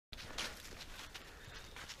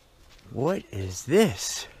What is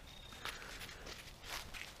this?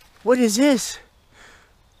 What is this?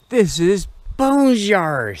 This is Bones'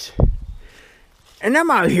 yard. And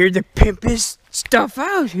I'm out here to pimp his stuff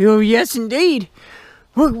out. Oh, yes, indeed.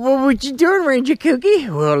 What you doing, Ranger Cookie?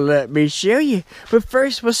 Well, let me show you. But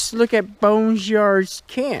first, let's look at Bones' yard's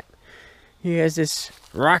camp. He has this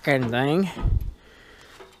rocking thing.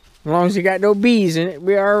 As long as he got no bees in it,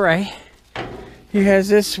 we're alright. He has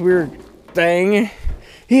this weird thing.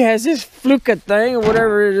 He has this fluka thing, or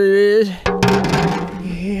whatever it is.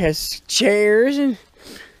 He has chairs, and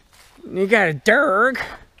he got a dog.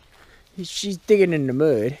 She's digging in the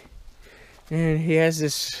mud. And he has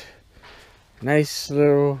this nice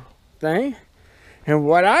little thing. And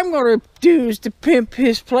what I'm going to do is to pimp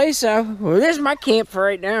his place out. Well, this is my camp for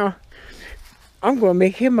right now. I'm going to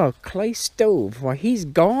make him a clay stove. While he's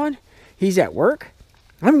gone, he's at work,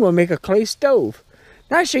 I'm going to make a clay stove.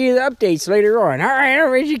 And I'll show you the updates later on. Alright,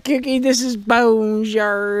 I'm Ranger Cookie. This is Bones'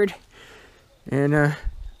 yard. And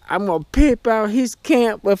I'm going to pimp out his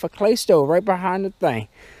camp with a clay stove right behind the thing.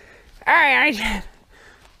 Alright,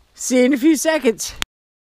 see you in a few seconds.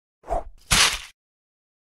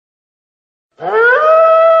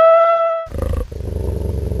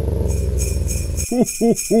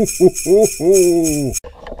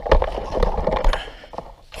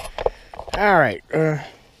 Alright,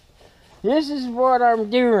 this is what I'm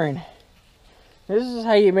doing. This is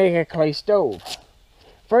how you make a clay stove.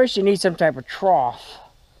 First, you need some type of trough.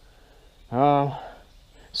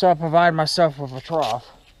 So I provide myself with a trough.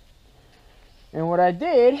 And what I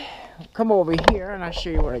did, come over here and I'll show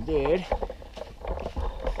you what I did.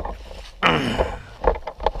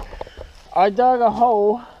 I dug a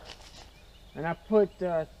hole and I put,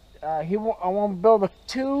 I want to build a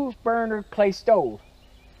 2-burner clay stove.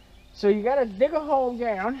 So you got to dig a hole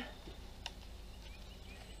down.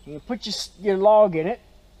 You put your log in it.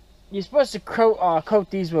 You're supposed to coat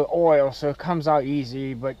these with oil so it comes out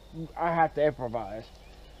easy, but I have to improvise.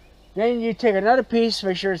 Then you take another piece,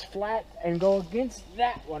 make sure it's flat, and go against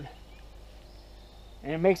that one.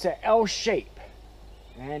 And it makes an L shape.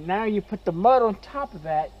 And now you put the mud on top of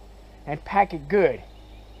that and pack it good.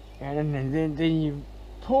 And then you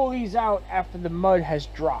pull these out after the mud has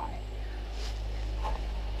dried.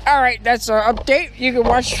 Alright, that's our update. You can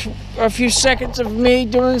watch a few seconds of me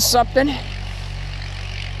doing something.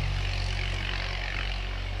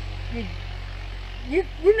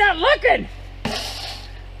 You're not looking!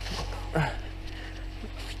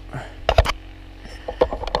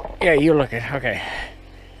 Yeah, you're looking. Okay.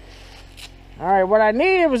 Alright, what I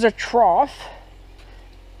needed was a trough.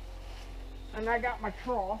 And I got my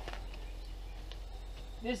trough.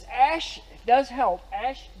 This ash does help.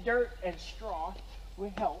 Ash, dirt, and straw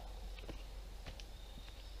will help.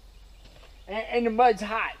 And the mud's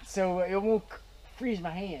hot, so it won't freeze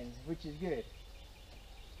my hands, which is good.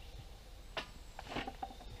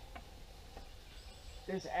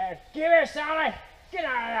 Just add, give here, Sally! Get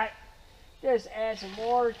out of that! Just add some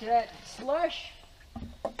water to that slush.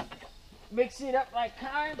 Mix it up like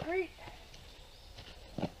concrete.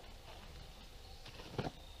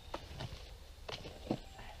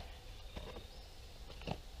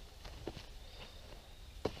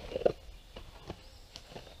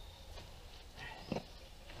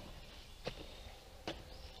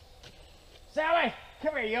 Sally,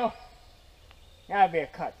 come here, you. Gotta be a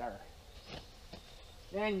cut there.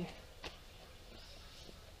 Then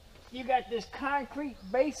you got this concrete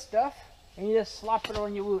base stuff, and you just slop it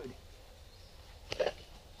on your wood.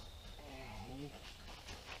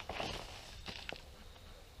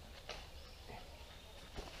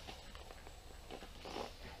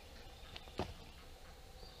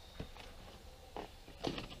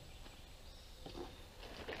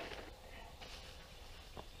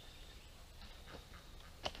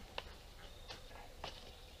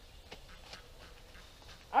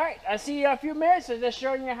 Alright, I see you in a few minutes. I'm just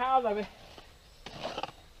showing you how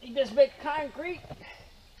you just make concrete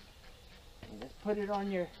and just put it on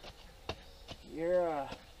your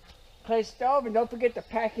clay stove, and don't forget to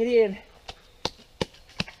pack it in.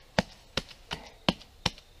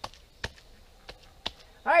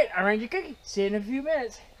 Alright, I'm Ranger Cookie. See you in a few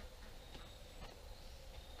minutes.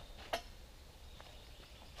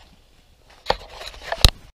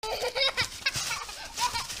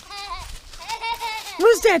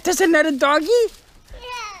 What's that? That's another doggy? Yeah.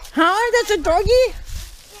 Huh? That's a doggy?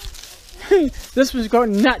 This one's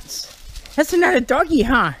going nuts. That's another doggy,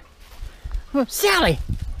 huh? Oh, Sally.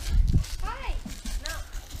 Hi. No,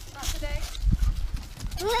 not today.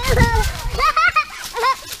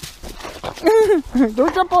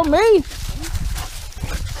 Don't jump on me.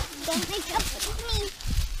 Don't jump on me.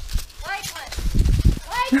 White one.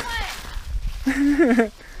 White one.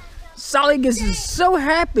 Sally gets so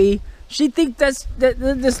happy. She thinks that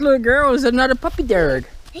this little girl is another puppy dog.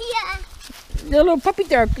 Yeah. The little puppy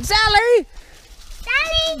dog. Sally!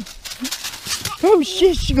 Daddy! Oh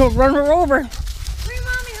shit, she's gonna run her over. Bring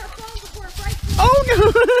mommy her phone before it breaks. Oh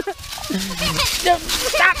no!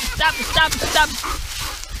 Stop.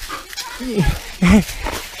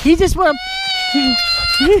 He just went.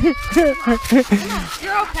 You're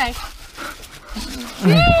okay. She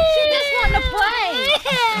just wanting to play.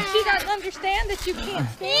 She doesn't understand that you can't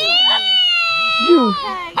stand You.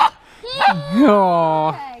 Okay. Oh,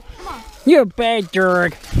 Okay, come on. you're a bad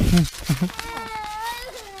dog.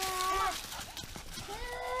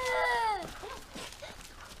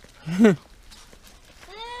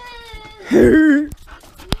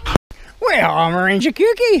 Well, I'm Ranger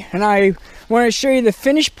Cookie, and I want to show you the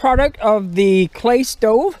finished product of the clay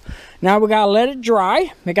stove. Now we gotta let it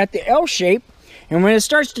dry. We got the L shape, and when it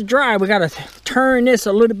starts to dry, we gotta turn this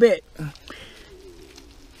a little bit.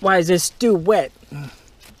 Why is this still wet?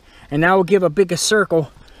 And now we'll give a bigger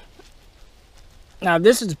circle. Now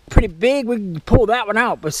this is pretty big. We can pull that one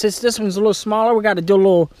out, but since this one's a little smaller, we gotta do a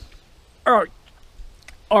little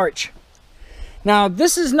arch. Now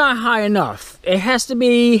this is not high enough. It has to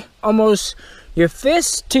be almost your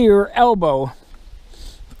fist to your elbow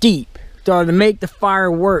deep to make the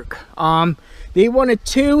fire work. They wanted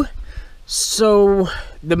 2, so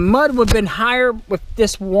the mud would have been higher with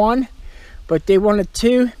this one, but they wanted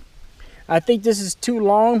 2. I think this is too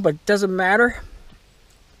long, but it doesn't matter.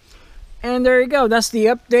 And there you go. That's the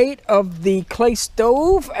update of the clay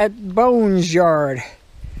stove at Bones Yard.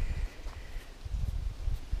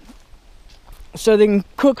 So they can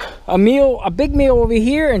cook a big meal over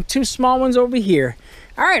here and 2 small ones over here.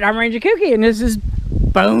 All right, I'm Ranger Cookie, and this is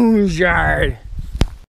Bones Yard.